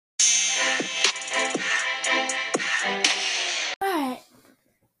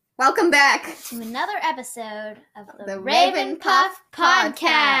Welcome back to another episode of the Raven Puff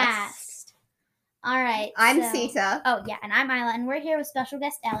Podcast. All right. I'm Sita. Oh, yeah, and I'm Isla, and we're here with special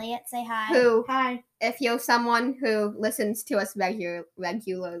guest Elliot. Say hi. Hi. If you're someone who listens to us regularly,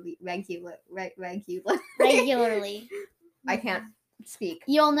 I can't speak.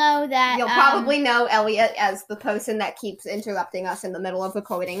 You'll know that You'll probably know Elliot as the person that keeps interrupting us in the middle of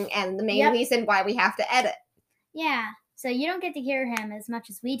recording, and the main reason why we have to edit. Yeah. So you don't get to hear him as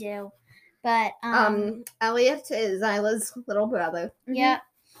much as we do, but Elliot is Isla's little brother. Yep,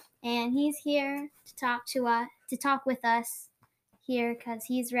 and he's here to talk with us here because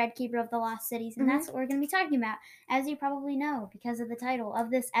he's Red Keeper of the Lost Cities, and that's what we're going to be talking about, as you probably know because of the title of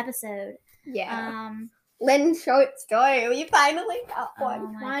this episode. Yeah. Lynn's short story. We finally got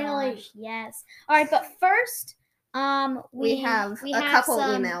one. Finally, gosh, yes. All right, but first, we have a couple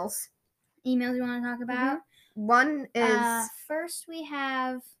emails. Emails you want to talk about? One is first we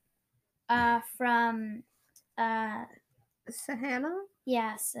have from Sahana?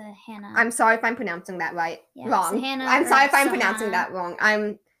 Yes, Hannah. I'm sorry if I'm pronouncing that wrong. Sahana, I'm sorry if I'm pronouncing that wrong.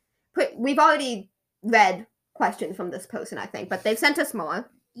 We've already read questions from this person, I think, but they've sent us more.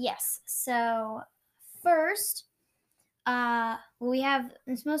 Yes. So first, we have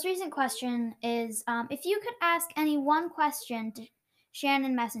this most recent question is if you could ask any one question to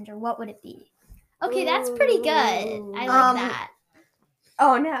Shannon Messenger, what would it be? Okay, that's pretty good. I like that.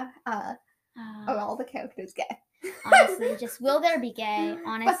 Oh no. Are all the characters gay? Honestly, just will there be gay?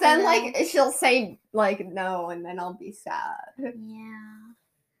 Honestly, but then she'll say no, and then I'll be sad. Yeah.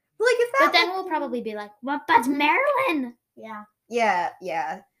 If that. But then we'll probably be like, "What? But Marilyn." Yeah.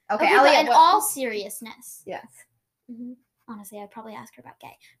 Yeah. Okay, Elliot, but in all seriousness. Yes. Mm-hmm. Honestly, I'd probably ask her about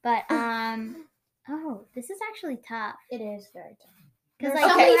gay. But oh, this is actually tough. It is very tough. Because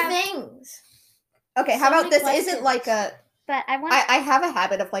so many things. Okay, how about this? Questions. Isn't like a. But I have a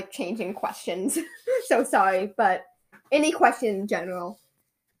habit of changing questions. So sorry, but any question in general.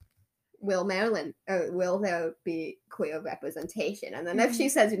 Will there be queer representation? And then if she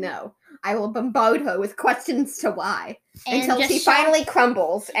says no, I will bombard her with questions to why until she finally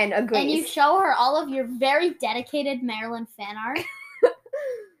crumbles and agrees. And you show her all of your very dedicated Marilyn fan art.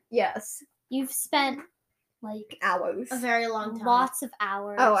 Yes. You've spent hours. A very long time. Lots of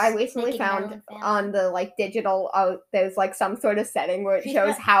hours. Oh, I recently found on the digital there's some sort of setting where it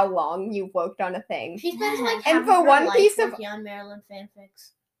shows how long you've worked on a thing. She spends and for one piece of on Marilyn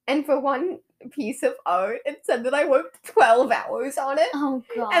fanfics. And for one piece of art, it said that I worked 12 hours on it. Oh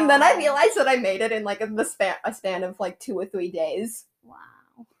god. And then I realized that I made it in a span of 2 or 3 days. Wow.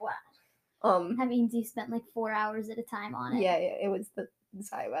 That means you spent 4 hours at a time on it. Yeah, it was the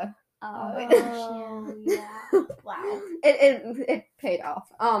Zyra. Oh, yeah. Wow. It paid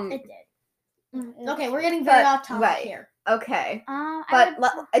off. It did. Okay, we're getting very off topic here. Okay. But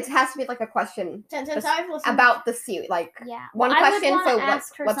it has to be a question about the series. One question for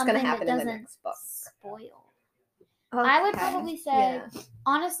what's going to happen in the next book. Spoil. Okay. I would probably say,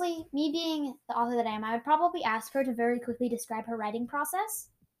 honestly, me being the author that I am, I would probably ask her to very quickly describe her writing process.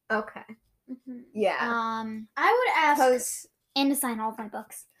 Okay. Mm-hmm. Yeah. I would ask... And to sign all of my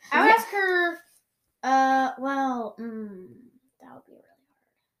books. I would ask her, that would be really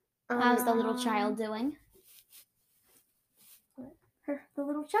hard. How's the little child doing? The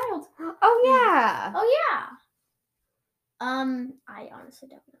little child. Oh, yeah. I honestly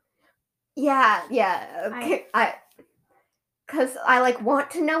don't know. Yeah. Okay. Because I want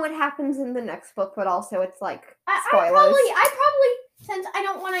to know what happens in the next book, but also it's spoilers. I probably, since I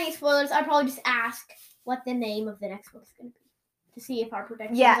don't want any spoilers, I'd probably just ask what the name of the next book is going to be. To see if our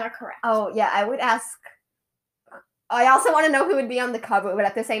predictions are correct. Oh, yeah, I would ask. I also want to know who would be on the cover, but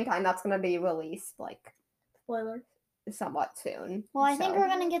at the same time, that's going to be released, spoiler, somewhat soon. Well, I think we're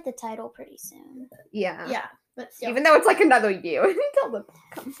going to get the title pretty soon. Yeah. Yeah, but still. Even though it's another year until the book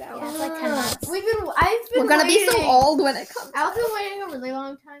comes out. Yeah, it's 10 months. We're going to be so old when it comes out. I've been waiting a really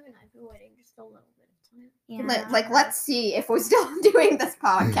long time, and I've been waiting just a little bit of time. Yeah. Let's see if we're still doing this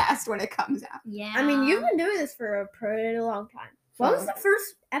podcast when it comes out. Yeah. I mean, you've been doing this for a pretty long time. What was the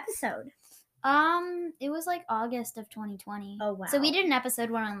first episode? It was August of 2020. Oh, wow. So we did an episode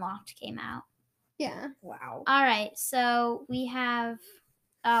when Unlocked came out. Yeah. Wow. All right. So we have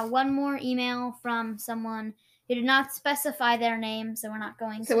one more email from someone who did not specify their name, so we're not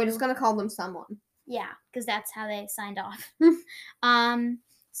going to. So we're just going to call them someone. Yeah, because that's how they signed off.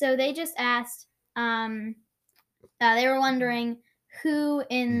 So they just asked, they were wondering who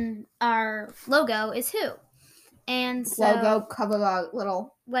in our logo is who. And so, logo, cover art,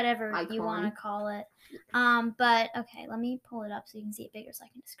 little whatever icon. You want to call it. But okay, let me pull it up so you can see it bigger so I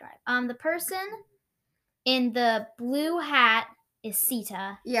can describe. The person in the blue hat, is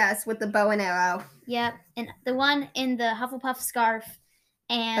Sita. Yes, with the bow and arrow. Yep. And the one in the Hufflepuff scarf.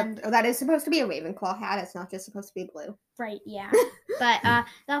 And That is supposed to be a Ravenclaw hat. It's not just supposed to be blue. right, yeah. But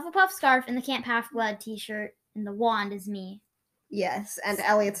the Hufflepuff scarf and the Camp Half-Blood t-shirt and the wand is me. Yes, and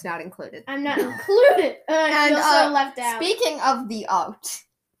Elliot's not included. I'm not included. I feel so left out. Speaking of the art.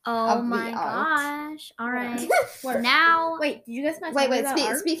 Oh Of the my art. gosh. All right. Word. Now, Wait, did you guys not Wait, talk about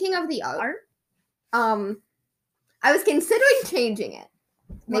art? speaking of the art, I was considering changing it,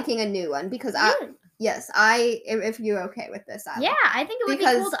 making a new one because if you're okay with this, yeah, I think it would be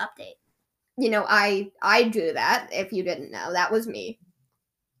cool because- to update. you know, I drew that. If you didn't know, that was me.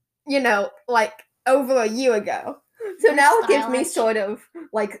 You know, like over a year ago. So Your now it gives style me has sort of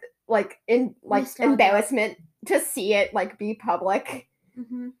like Nostalgia. embarrassment to see it like be public,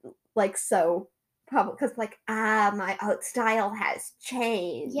 Mm-hmm. like so public because my art style has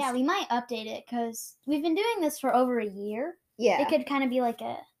changed. Yeah, we might update it because we've been doing this for over a year. yeah. It could kind of be like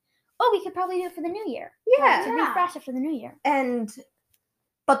we could probably do it for the new year. Yeah. To refresh it for the new year.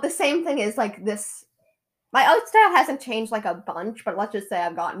 But the same thing is like this. My art style hasn't changed like a bunch, but let's just say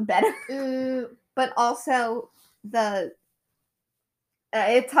I've gotten better. But also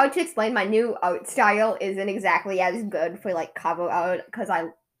it's hard to explain. My new art style isn't exactly as good for like cover art because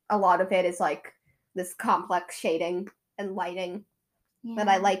a lot of it is like this complex shading and lighting that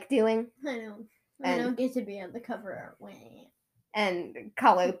I like doing, I know. I And- don't get to be on the cover art way. and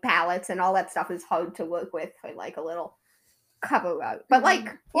color palettes and all that stuff is hard to work with for like a little cover art. But like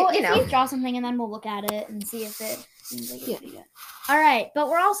Well, you if know, you draw something and then we'll look at it and see if it seems like Yeah. it's pretty good. All right, but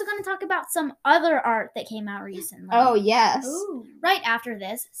we're also going to talk about some other art that came out recently. oh yes, Ooh. Right after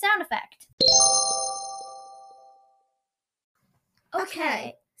this sound effect.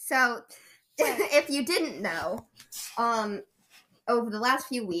 Okay. So, if you didn't know, over the last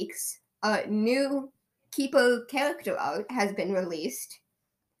few weeks, new Keeper character art has been released.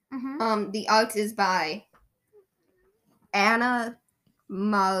 Mhm. The art is by Anna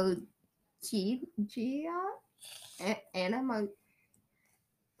Margia. Anna Mar.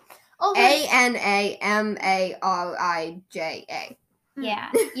 Oh, ANAMARIJA.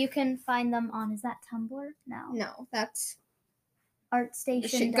 Yeah, you can find them on, is that Tumblr? No. No, that's.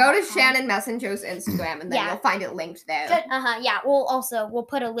 ArtStation. Go to Shannon Messenger's Instagram and then Yeah. you'll find it linked there. Yeah, we'll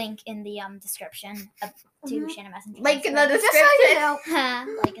put a link in the description to Mhm. Shannon Messenger. Link in the Just so description. you know.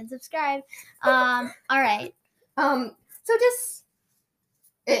 Like and subscribe. All right. So just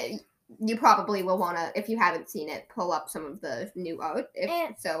you probably will want to, if you haven't seen it, pull up some of the new art,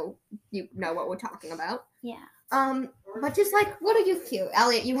 so you know what we're talking about. Yeah. But just like, what are you cute,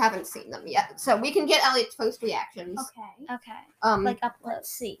 Elliot? You haven't seen them yet, so we can get Elliot's first reactions. Okay. Like, Like let's uploads.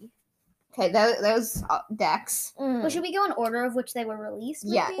 see. okay, those decks. Well, should we go in order of which they were released?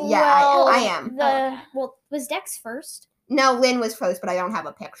 Yeah, maybe? yeah, Well, I am. Well, was Dex first? No, Lynn was first, but I don't have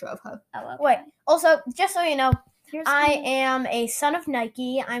a picture of her. Oh, okay. Wait. Also, just so you know, Here's I some- am a son of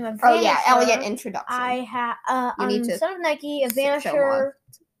Nike. I'm a vanisher. Oh yeah, Elliot introduction. I have. You need I'm to son of Nike, a show more.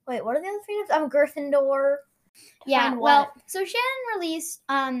 vanisher. Wait, what are the other three names? I'm a Gryffindor. Yeah. Find Well, what? so Shannon released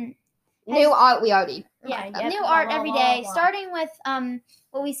New art we already. Okay, new blah, art blah, every blah, day, blah. starting with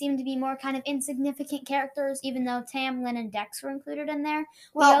what we seem to be more kind of insignificant characters, even though Tam, Lynn, and Dex were included in there.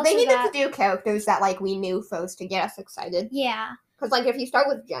 Well, they also needed got- to do characters that like we knew first to get us excited. Yeah. Because like if you start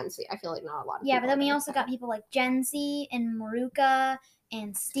with Gen Z, I feel like not a lot of Yeah, people but then are we gonna also say. got people like Gen Z and Maruka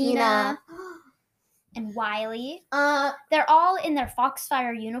and Stina and Wiley. They're all in their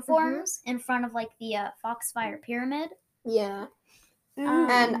Foxfire uniforms in front of like the Foxfire pyramid. Yeah. Um,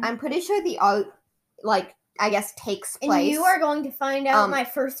 And I'm pretty sure the art, like, I guess takes place. And you are going to find out Um, my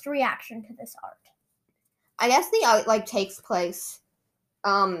first reaction to this art. I guess the art like takes place,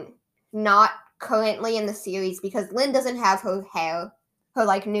 not currently in the series because Lynn doesn't have her hair, her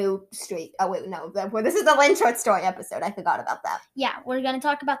like new streak. Oh wait, no, this is the Lynn short story episode. I forgot about that Yeah, we're gonna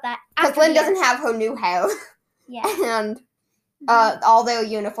talk about that because after Lynn the doesn't art. have her new hair, Yeah. and all their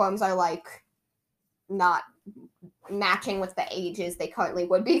uniforms are like not matching with the ages they currently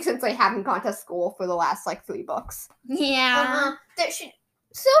would be since they haven't gone to school for the last like 3 books. Yeah.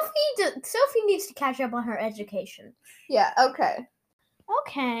 Sophie needs to catch up on her education. Yeah. Okay.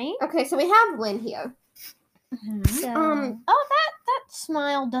 Okay. Okay. So we have Lynn here. So, Oh, that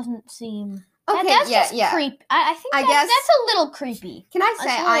smile doesn't seem. Okay. that's yeah. just Yeah. creep. I think I that, guess- that's a little creepy. Can I A say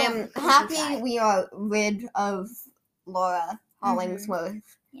I little am creepy happy side. we are rid of Laura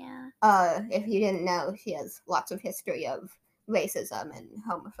Hollingsworth. yeah. If you didn't know, she has lots of history of racism and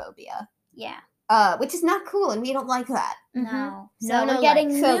homophobia. Yeah. Which is not cool, and we don't like that. No. So No, we're no,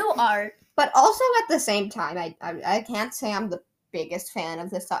 getting like- so- new art. But also at the same time, I can't say I'm the biggest fan of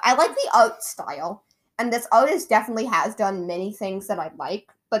this art. I like the art style, and this artist definitely has done many things that I like,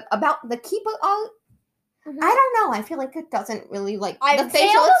 but about the keeper art, Mhm. I don't know. I feel like it doesn't really like I the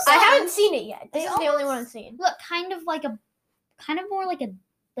facial almost- I expressions. haven't seen it yet. This They is the only one almost I've seen. Look, kind of more like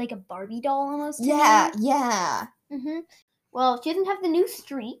a Barbie doll almost. to Yeah, me. yeah. Mm-hmm. Well, she doesn't have the new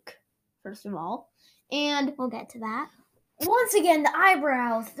streak, first of all, and We'll get to that. once again, the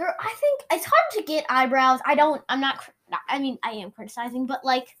eyebrows. I think it's hard to get eyebrows. I mean, I am criticizing, but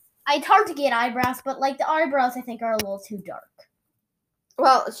like, it's hard to get eyebrows. But like, the eyebrows, I think, are a little too dark.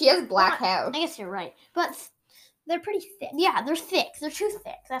 Well, she has black hair. I guess you're right, but They're pretty thick. yeah, they're thick. They're too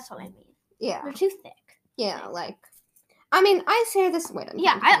thick. That's what I mean. Yeah, They're too thick. yeah. Like, I mean, I say this. Wait,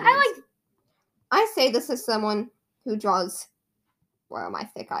 Yeah, I like. I say this as someone who draws. Where are my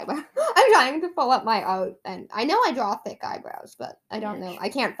thick eyebrows? I'm trying to pull up my art, and I know I draw thick eyebrows, but I don't know. I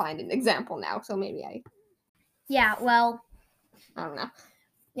can't find an example now, so maybe Yeah, well, I don't know.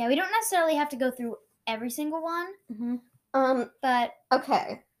 yeah, we don't necessarily have to go through every single one, Mm-hmm. but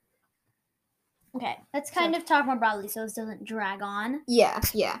Okay. Okay, let's kind of talk more broadly so this doesn't drag on. Yeah.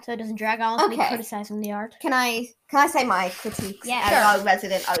 so it doesn't drag on with me Okay. criticizing the art. Can I say my critiques Yeah, as sure. a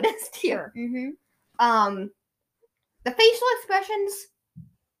resident artist here? Mm-hmm. The facial expressions,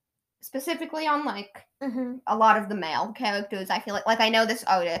 specifically on like Mm-hmm. a lot of the male characters, I feel like I know this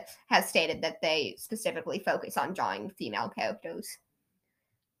artist has stated that they specifically focus on drawing female characters.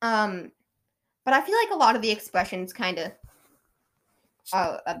 But I feel like a lot of the expressions kind of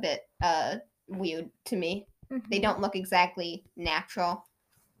are a bit weird to me. They don't look exactly natural.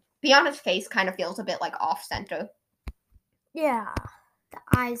 Beyonce's face kind of feels a bit like off center. Yeah. The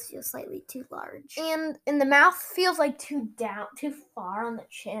eyes feel slightly too large. And the mouth feels like too far on the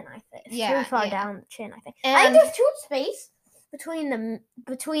chin, I think. Yeah, Too far yeah. down on the chin, I think. And I think there's too much space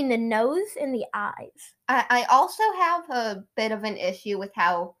between the nose and the eyes. I also have a bit of an issue with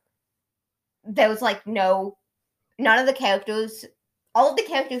how there was like none of the characters, all of the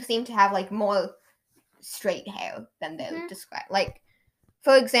characters seem to have like more straight hair than they're described. Like,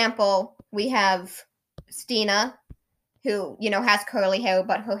 for example, we have Stina, who, has curly hair,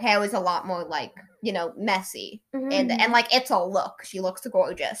 but her hair is a lot more like, messy. And like it's a look. She looks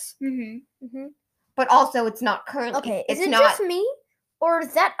gorgeous. Mm-hmm. But also it's not curly. Okay, is it's it not just me? Or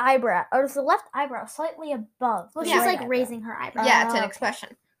is that eyebrow, or is the left eyebrow slightly above? Well, the she's right like eyebrow? raising her eyebrow. yeah, it's an okay. expression.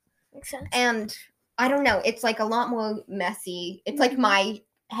 Makes sense. And I don't know, it's like a lot more messy. It's like my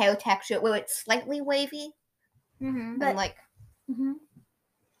hair texture where it's slightly wavy. Mm-hmm. And like Mhm.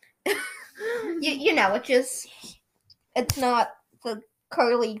 it's not the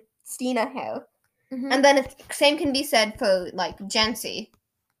curly Stina hair. Mhm. And then same can be said for like Jency.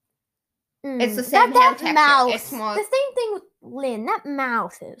 It's the Mm. same hair texture. Mouth. It's more The same thing with Lynn. That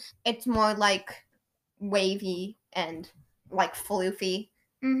mouth is. it's more like wavy and like floofy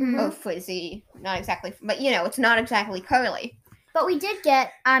Mm-hmm. or frizzy. Not exactly, but it's not exactly curly. But we did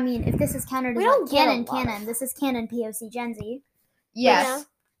get, I mean, if this is counted We as don't like get a canon, lot canon, this is canon POC Gen Z. Yes.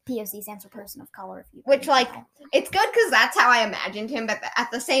 POC stands for person of color. If you Which, didn't like, know. it's good because that's how I imagined him, but at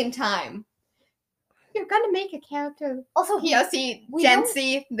the same time, you're gonna make a character. Also, POC we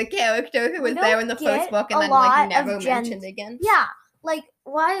Jency, the character who we was there don't in the get first book and a then lot like of never Gen- mentioned again. yeah. Like,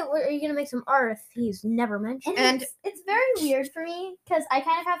 why are you gonna make some art if he's never mentioned? And it's very weird for me because I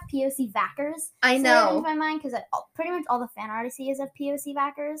kind of have POC backers. I in know. my mind because pretty much all the fan art I see is of POC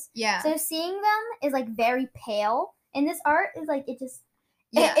backers. Yeah. So seeing them is like very pale, and this art is like it just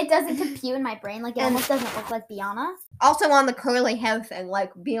Yeah. it doesn't compute in my brain. Like it And- almost doesn't look like Biana. Also on the curly hair thing,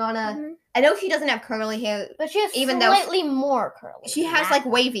 like Biana, Mhm. I know she doesn't have curly hair. But she has Even though slightly more curly. She than has that. like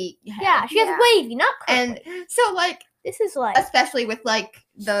wavy hair. Yeah, she has Yeah. wavy, not curly. And so like, this is like especially with like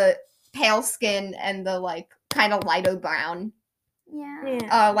the pale skin and the like kind of lighter brown,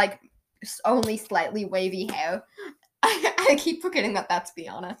 Yeah. like only slightly wavy hair. I keep forgetting that that's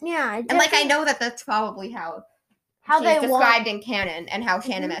Biana. yeah, And like I know that that's probably how she's they described in canon and how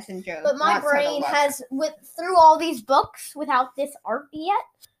Shannon Mhm. Messenger. But my wants her to brain look. has through all these books without this art yet,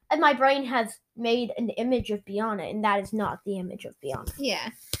 and my brain has made an image of Biana, and that is not the image of Biana.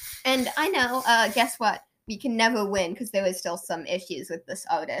 Yeah, and I know. Guess what? We can never win because there is still some issues with this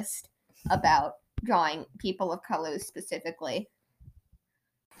artist about drawing people of color specifically.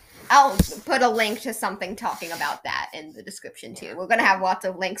 I'll put a link to something talking about that in the description too. We're gonna have lots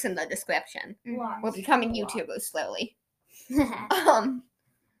of links in the description. Mhm. We're becoming Wow. YouTubers slowly. Mm-hmm.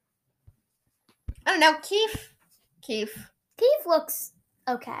 I don't know, Keith. Keith looks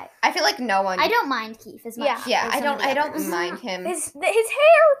okay. I feel like no one. I don't mind Keith as much. Yeah. Yeah, as I some don't. of the I don't others. mind him. His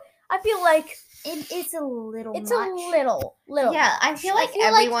hair, I feel like It's a little. it's much. a little. Yeah, I feel I like feel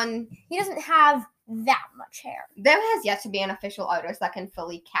like- everyone. He doesn't have that much hair. There has yet to be an official artist that can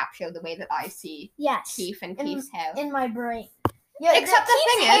fully capture the way that I see Yes. Keith and Keith's hair. In my brain. Yeah, Except the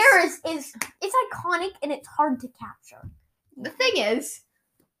Keith's thing hair is it's iconic and it's hard to capture. The thing is,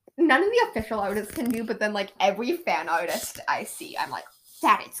 none of the official artists can do, but then like every fan artist I see, I'm like,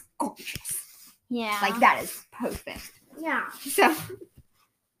 that is gorgeous. Yeah. Like that is perfect. Yeah. So,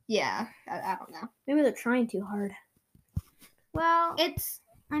 yeah, I don't know. Maybe they're trying too hard. Well,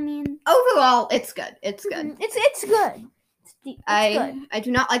 I mean, Overall, it's good. It's good. It's good. It's good. I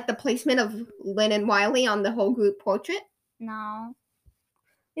do not like the placement of Lynn and Wiley on the whole group portrait. no.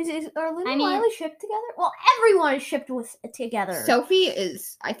 Are Lynn I and mean- Wiley shipped together? Well, everyone is shipped together. Sophie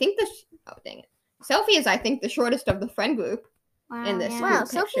is, I think oh dang it. Sophie is, I think, the shortest of the friend group Wow, in this yeah. Wow, group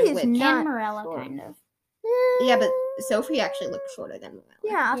Sophie picture. is Which, not- And Morella, short. kind of. yeah, but Sophie actually looks shorter than Morella.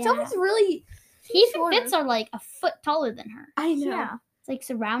 Yeah, Yeah. Sophie's really. Keith and shorter. Fitz are like a foot taller than her. I know. Yeah. It's like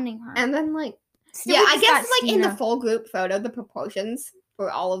surrounding her. And then like, Still, yeah, we I just guess got like in the Stina. full group photo, the proportions for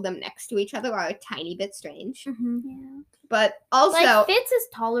all of them next to each other are a tiny bit strange. Mhm. yeah. But also, Like Fitz is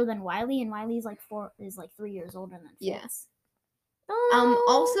taller than Wiley, and Wiley's like 3 years older than Fitz. Yeah. Oh.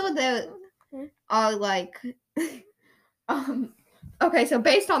 also there are like, okay, so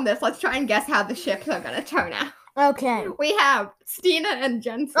based on this, let's try and guess how the ships are gonna turn out. Okay. We have Stina and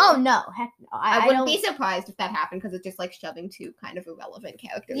Jensen. Oh no! Heck no! I I wouldn't don't. be surprised if that happened because it's just like shoving two kind of irrelevant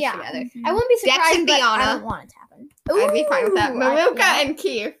characters Yeah. together. I wouldn't be Dex surprised, and but I Biana. don't want it to happen. I'd be fine with that. Ooh, Maruka yeah. and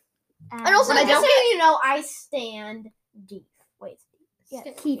Keith. And also, But I just don't so get- you know, I stand Deef. Wait, yeah,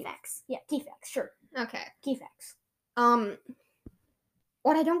 Keefex. Yeah, Keefex. Sure, Okay. Keefex.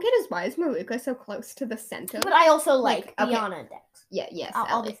 What I don't get is why is Maruka so close to the center? But I also like okay. Biana and Dex. Yeah, yes.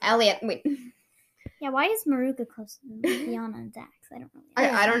 I'll be Elliot, fine. wait. Yeah, why is Maruka close to Biana and Dax? I don't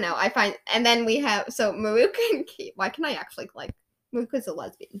really know. I don't know. I find, and then we have, so Maruka and Keith. Why can I actually like, Maruka's a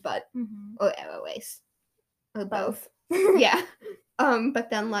lesbian, but, Mhm. or Aeroace. Or both. Both. Yeah. But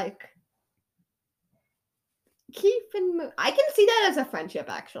then like, Keith and I can see that as a friendship,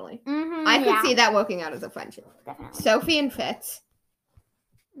 actually. Mhm, I could yeah, see that working out as a friendship. definitely. Sophie and Fitz.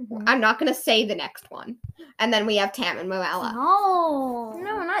 Mhm. I'm not gonna say the next one. And then we have Tam and Morella. No.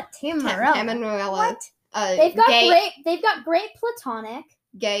 No, not Tim Tam, Morella. Tam and Morella. What? They've got gay, They've got great platonic.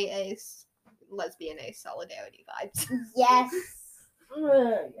 gay ace, lesbian ace solidarity vibes. Yes.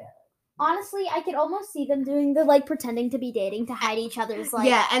 Honestly, I could almost see them doing the like pretending to be dating to hide each other's like.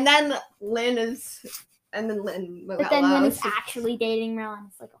 yeah, and then Lynn Morella. But then when it's is- actually dating Merlin,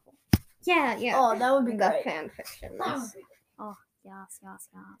 it's like a whole. yeah, yeah. Oh, that would be the great. fan fiction. Yes.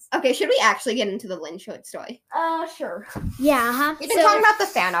 Okay, should we actually get into the Lynn short story? Sure. Yeah, huh? We've been talking about the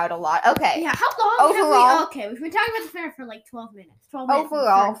fan art a lot. Okay. Yeah, how long have Overall- we... Okay, we've been talking about the fan art for like 12 minutes. 12 minutes and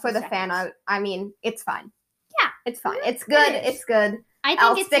Overall, 30 for the seconds. fan art, I mean, it's fine. Yeah. It's fine. It's good. It is. It's good. I think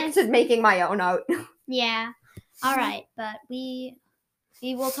I'll it's stick nice. to making my own art. Yeah. All right, but we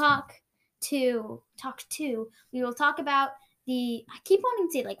will talk about the. I keep wanting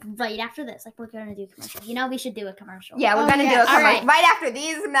to say like right after this, like we're gonna do a commercial. You know, we should do a commercial. Yeah, we're Oh, gonna do yes. a commercial Alright. right after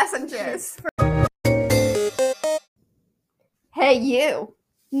these messengers. Hey, you.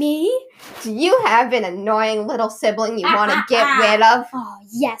 Me? Do you have an annoying little sibling you want to get rid of? Oh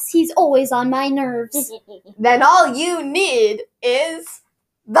yes, he's always on my nerves. Then all you need is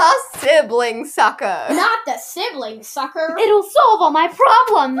the sibling sucker. Not the sibling, sucker. It'll solve all my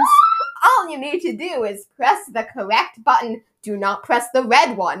problems. All you need to do is press the correct button. Do not press the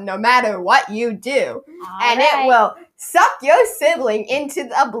red one, no matter what you do. And it will suck your sibling into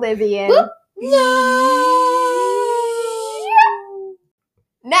oblivion. Whoop.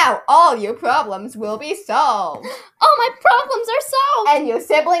 Now all your problems will be solved. All my problems are solved. And your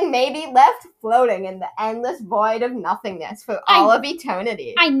sibling may be left floating in the endless void of nothingness for all of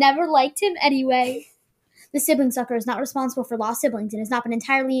eternity. I never liked him anyway. The sibling sucker is not responsible for lost siblings and has not been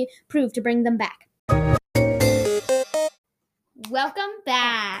entirely proved to bring them back. Welcome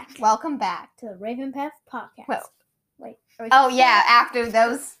back. Welcome back. To the Raven Path podcast. Well, Wait. oh yeah, after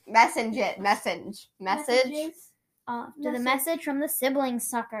those message. Messages. To the message from the sibling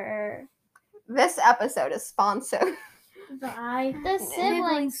sucker. This episode is sponsored. By The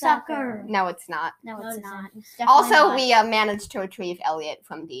sibling sucker. No, it's not. No, No, it's it's not. not. It's definitely Also, not. we managed to retrieve Elliot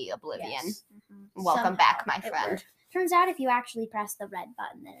from the oblivion. Yes. Mhm. Welcome back, my It friend. worked. Turns out if you actually press the red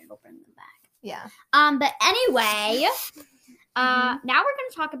button, then it'll bring them back. Yeah. But anyway, now we're going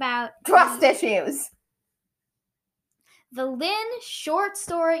to talk about Trust issues. the Lynn short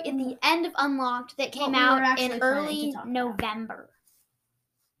story in the end of Unlocked that came What we were out actually in planning early to talk about. November.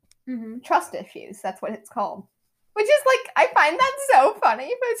 Trust issues. That's what it's called. Which is like, I find that so funny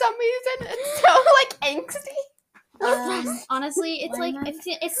for some reason. It's so like angsty. Honestly, it's like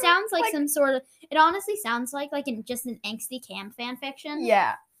it sounds like some sort of. It honestly sounds like just an angsty camp fan fiction.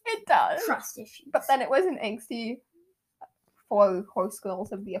 Yeah, it does. Trust issues. But then it was an angsty for Horse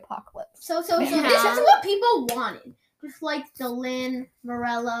Girls of the Apocalypse. So Yeah. this is what people wanted. Just like the Lynn,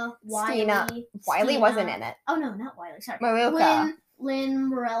 Morella, Wiley. Wiley Stina. wasn't in it. Oh no, not Wiley. Sorry. Maruka. Lynn,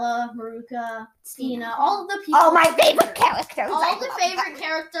 Morella, Maruka, Stina. All of the people. Oh, my favorite characters. All the favorite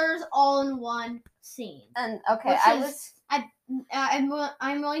characters, all in one scene. And okay, I'm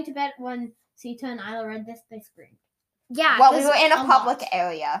willing to bet when Sita and Isla read this, they screamed. Yeah. Well, we were in a a public lot.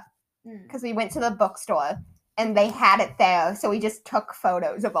 area because we went to the bookstore and they had it there, so we just took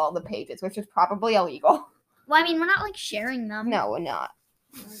photos of all the pages, which is probably illegal. Well, I mean, we're not like sharing them. No, we're not.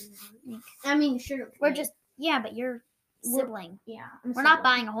 I mean, sure. We're just but you're sibling. Yeah. We're not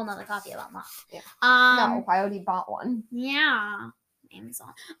buying a whole nother copy of Unlocked. Yeah. No, I already bought one. Yeah.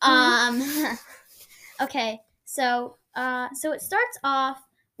 Amazon. Okay. So it starts off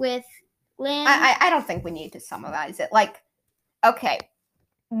with Lynn. I don't think we need to summarize it. Like, okay,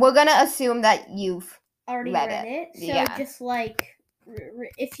 we're gonna assume that you've already read read it. So Yeah. just like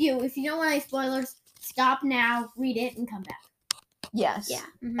if you don't want any spoilers, stop now, read it, and come back. yes. Yeah.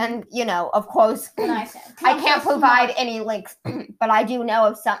 Mhm. And of course, What I said. I can't provide any links, but I do know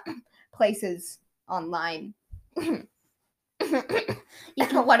of some places online. You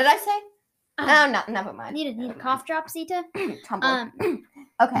What did I say? No, never mind. Need a cough drop, Sita. Tumblr.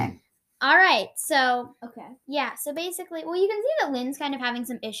 Okay. All right. So Okay. yeah. So basically, well, you can see that Lynn's kind of having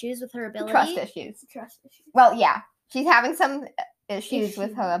some issues with her ability. Trust issues. Trust issues. Well, yeah, she's having some issues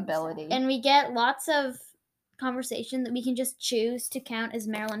with her ability. And we get lots of conversation that we can just choose to count as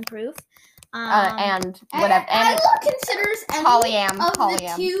Maryland proof. And whatever. And Isla considers any polyam.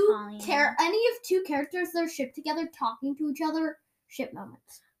 the two Polyam. any of two characters that are shipped together talking to each other ship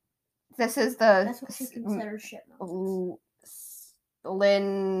moments. This is the That's what she considers ship moments.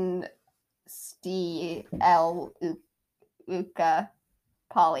 Lynn Uka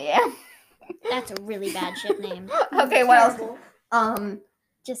polyam. That's a really bad ship name. Okay, what else?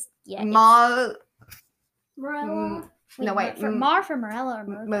 Just yeah. Mar. Morella. No, wait. For Morella or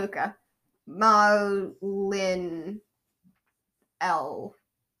Maruka? Muka. Marlin L.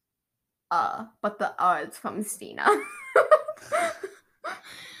 But the R is from Stina.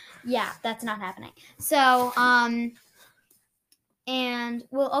 Yeah, that's not happening. So, and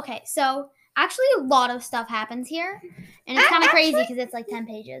well, okay. So actually, a lot of stuff happens here, and it's kind of crazy because it's like 10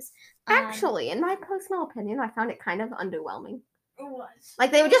 pages. Actually, in my personal opinion, I found it kind of underwhelming. It was.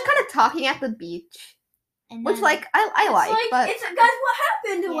 Like they were just kind of talking at the beach, and which then- like I like, but It's guys.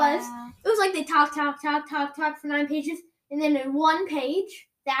 What happened was Yeah. it was like they talk for 9 pages, and then in one page,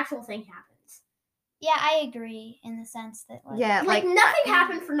 the actual thing happens. Yeah, I agree in the sense that like yeah, Like like nothing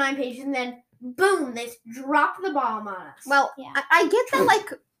happened for 9 pages, and then boom, they dropped the bomb on us. well, Yeah. I get that like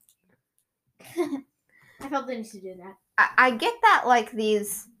I felt they needed to do that. I get that like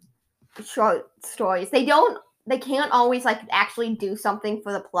these short stories they can't always like actually do something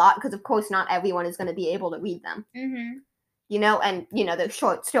for the plot because of course not everyone is going to be able to read them. And they're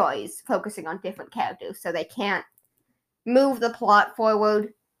short stories focusing on different characters, so they can't move the plot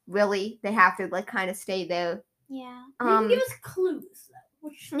forward. Really, they have to like kind of stay there. Yeah. They can give us clues, though.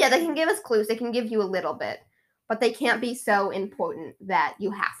 Yeah, they can give us clues. They can give you a little bit, but they can't be so important that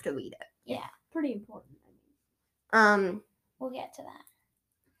you have to read it. Yeah. Pretty important. We'll get to that.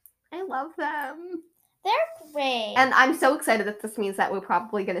 I love them, They're great. and I'm so excited that this means that we're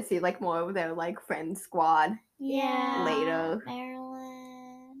probably gonna see like more of their like friend squad yeah. later.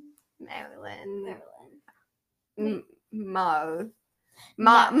 Marilyn.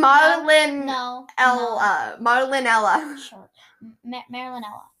 Marlin No. Ella. Marlin Ella. Sure.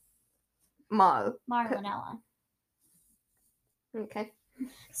 Marilynella. Mar. Marilynella. Okay.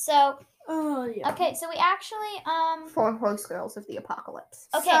 So Oh yeah. okay, so we actually 4 Horse Girls of the Apocalypse.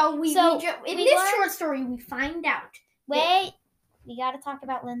 Okay, So in we this learned- short story, we find out. wait. We got to talk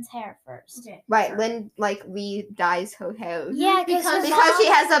about Lynn's hair first. Okay. Right, sure. Lynn like re-dyes her hair. Yeah, Because Because she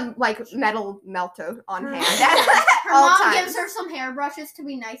has a like metal melter on hand. Her all mom times. gives her some hairbrushes to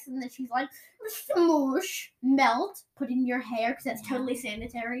be nice, and then she's like, smoosh, melt, put in your hair because that's totally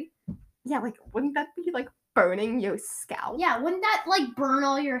sanitary. Yeah, like wouldn't that be like burning your scalp? Yeah, wouldn't that like burn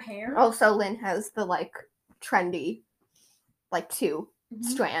all your hair? Also, Lynn has the like trendy, like 2 Mhm.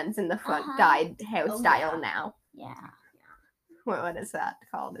 strands in the front Uh-huh. dyed hairstyle yeah. now. Yeah. What is that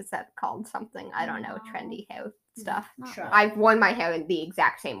called? Is that called something? I don't know. No. Trendy hair stuff. Not Sure. really. I've worn my hair in the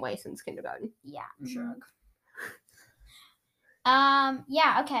exact same way since kindergarten. Yeah. Shrug.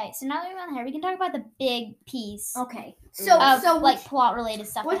 Yeah. Okay. So now that we're on here, we can talk about the big piece Okay. of So like plot related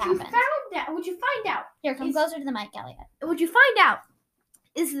stuff that what you happened. what you find out Here, come is- closer to the mic, Elliot. what you find out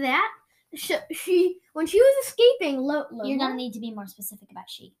is that she when she was escaping You're Lomar, gonna need to be more specific about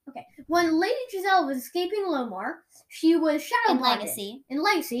she. when Lady Giselle was escaping Lomar, she was shadow In bonded. Legacy. In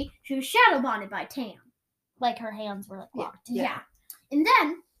Legacy, she was shadow bonded by Tam. Like her hands were like Yeah. locked. Yeah. And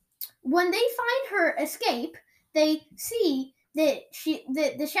then when they find her escape, they see that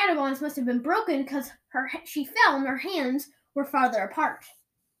the shadow bonds must have been broken because she fell and her hands were farther apart.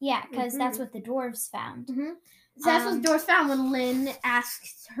 Yeah, because that's what the dwarves found. Mm-hmm. So that's what Doris found when Lynn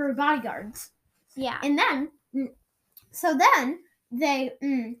asked her bodyguards. Yeah. And then, and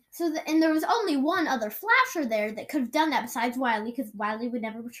there was only one other flasher there that could have done that besides Wiley, because Wiley would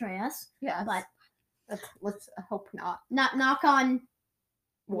never betray us. Yeah. But let's hope not. not knock on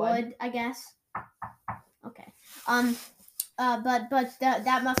Wood. wood, I guess. Okay. But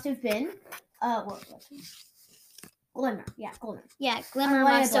that must have been what was it? Glimmer. Yeah, Glimmer. Yeah, Glimmer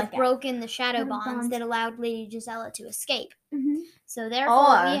I must like have that. broken the shadow Shadow bonds bonds. that allowed Lady Gisela to escape. Mm-hmm. So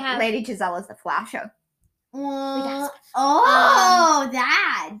therefore, we Or have Lady Giselle is the flasher.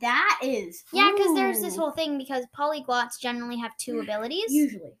 That is. yeah, because there's this Ooh. whole thing because polyglots generally have two abilities.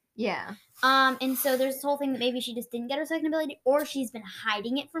 Usually. Yeah. And so there's this whole thing that maybe she just didn't get her second ability, or she's been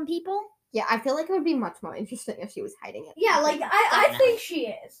hiding it from people. Yeah, I feel like it would be much more interesting if she was hiding it. Yeah, like I Definitely. think she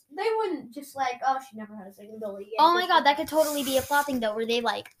is. They wouldn't just like, oh, she never had a second ability. Yeah, Oh my god, that could totally be a plot thing though, where they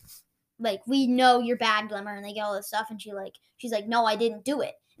like we know you're bad, Glimmer, and they get all this stuff, and she's like, no, I didn't do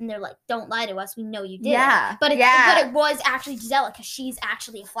it, and they're like, don't lie to us, we know you did. Yeah. But yeah. but it was actually Gisela because she's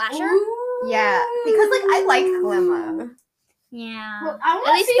actually a flasher. Ooh. Yeah, because like I like Glimmer. Yeah. Well, I want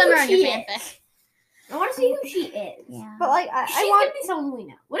At to least see Glimmer who on your she fanfic. is. I want to see who she is. Yeah. But like She's I want gonna be someone we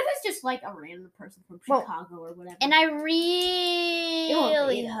know. What if it's just like a random person from Well, Chicago or whatever? And I won't be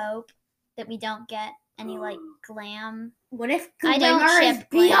really that. hope that we don't get any like glam. What if I don't Glimmer is ship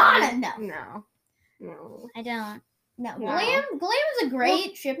beyond? no. No. I don't. No. No. Glam is a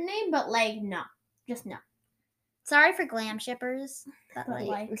great ship name, but like no. Just no. Sorry for glam shippers, but But, like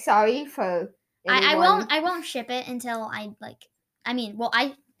like, Sorry for I anyone. won't ship it until I like. I mean, well,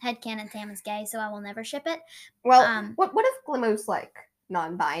 I headcanon Tam is gay, so I will never ship it. Well, what if Glimmer's like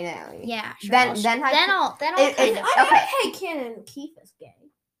non-binary? Yeah, sure. Then I'll kind it- of okay. Hey, Canon Keith is gay.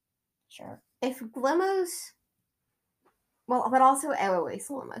 sure. if Glimmer's but also Eloise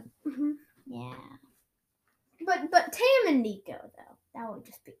Glimmer. Mm-hmm. Yeah. But Tam and Nico though, that would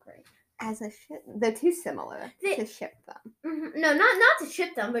just be great. As a ship, they're too similar to ship them. Mm-hmm. No, not to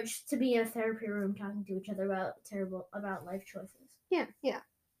ship them, but just to be in a therapy room talking to each other about life choices. Yeah.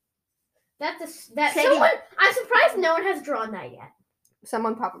 That Shady- someone. I'm surprised no one has drawn that yet.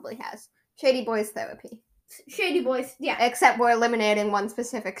 Someone probably has. Shady Boys therapy. Shady Boys, yeah. Except we're eliminating one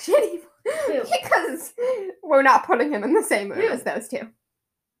specific Shady Boy. Who? Because we're not putting him in the same room Who? as those two.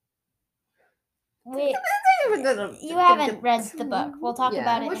 Wait, you haven't read the book. We'll talk Yeah.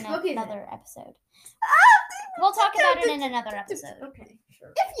 about it Which in book is it? another episode. We'll talk about it in another episode. Okay,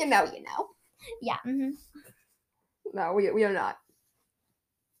 sure. If you know, you know. Yeah. Mm-hmm. No, we are not.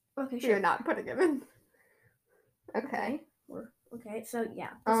 Okay, We sure. are not putting him in. Okay. Okay, so yeah,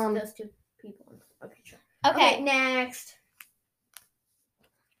 those two people. Okay, sure. Okay. Next.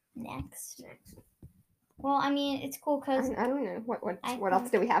 Next. Well, I mean, it's cool because I don't know. What I else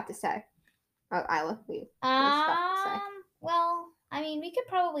think- do we have to say? Oh, Isla, there's stuff to say. well, I mean, we could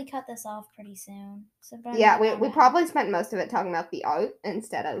probably cut this off pretty soon. So Yeah, we probably spent most of it talking about the art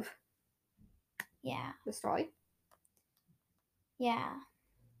instead of yeah, the story. yeah.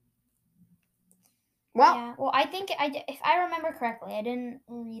 Well, Yeah, well, I think if I remember correctly, I didn't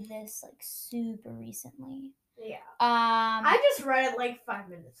read this like super recently. Yeah. I just read it like 5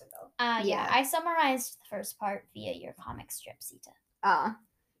 minutes ago. yeah, Yeah. I summarized the first part via your comic strip, Sita.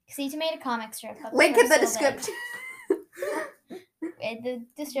 Sita made a comic strip. Of link in the first little description. bit. The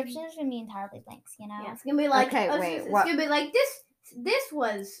description is gonna be entirely blanks, you know. Yeah, it's gonna be like Okay, wait, it's what- gonna be like this. This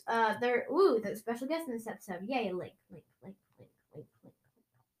was the special guest in this episode. Yay! Link.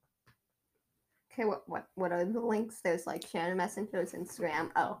 Okay, what are the links? There's like Shannon Messenger's Instagram.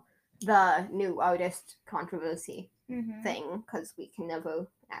 Oh, the new artist controversy Mm-hmm. thing, because we can never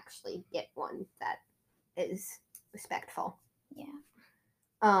actually get one that is respectful. Yeah.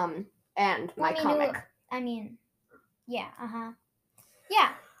 And my Well, comic. I mean, yeah.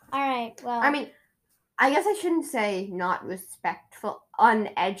 Yeah. All right. Well. I mean, I guess I shouldn't say not respectful,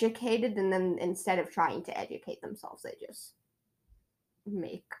 uneducated, and then instead of trying to educate themselves, they just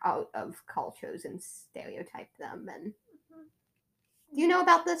make out of cultures and stereotype them. And do you know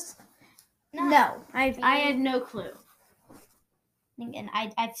about this? No, I had no clue. and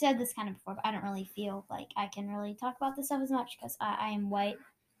I've said this kind of before, but I don't really feel like I can really talk about this stuff as much because I am white.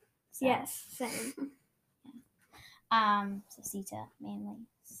 So, Yes, same. So Sita mainly.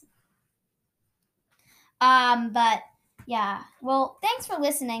 But yeah. Well, thanks for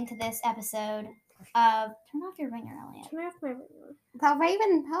listening to this episode of Turn Off Your Ringer, Elliot. Turn off my ringer. The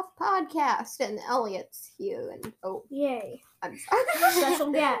Raven Puff podcast, and Elliot's here, and Yay. I'm sorry.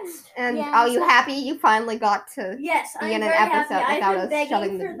 Special guest. And Yeah, are you happy you finally got to Yes, be I'm in an very episode happy. without I've us been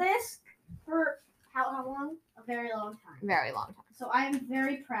shoving begging for the this for how long? A very long time. very long time? So I am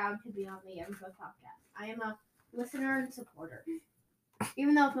very proud to be on the Info podcast. I am a listener and supporter.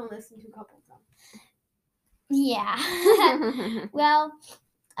 Even though I've only listened to a couple of them. Yeah. Well,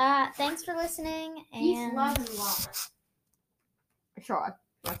 thanks for listening. And Peace, love, and love. Sure.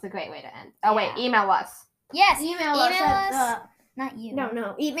 That's a great way to end. Oh, wait. Yeah. Email us. Yes, Email us at not you.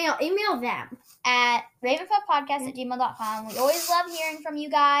 No. Email them. At ravenpuffpodcast@gmail.com. We always love hearing from you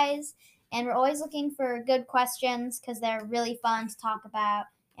guys, and we're always looking for good questions because they're really fun to talk about,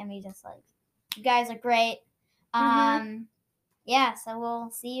 and we just you guys are great. Yeah, so we'll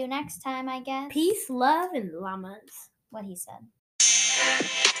see you next time, I guess. Peace, love, and llamas. What he said.